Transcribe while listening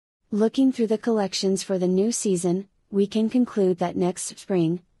Looking through the collections for the new season, we can conclude that next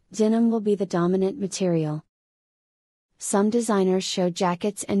spring, denim will be the dominant material. Some designers show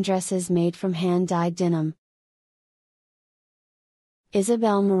jackets and dresses made from hand-dyed denim.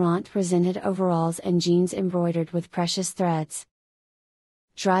 Isabelle Marant presented overalls and jeans embroidered with precious threads.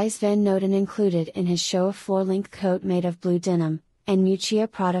 Dries Van Noten included in his show a floor-length coat made of blue denim, and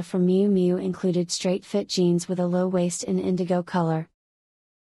Miuccia Prada from Miu Miu included straight-fit jeans with a low waist in indigo color.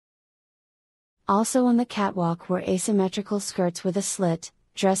 Also on the catwalk were asymmetrical skirts with a slit,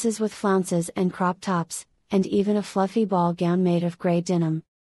 dresses with flounces and crop tops, and even a fluffy ball gown made of gray denim.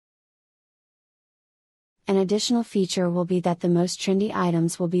 An additional feature will be that the most trendy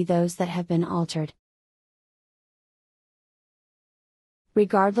items will be those that have been altered.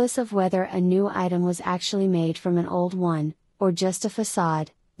 Regardless of whether a new item was actually made from an old one, or just a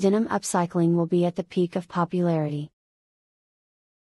facade, denim upcycling will be at the peak of popularity.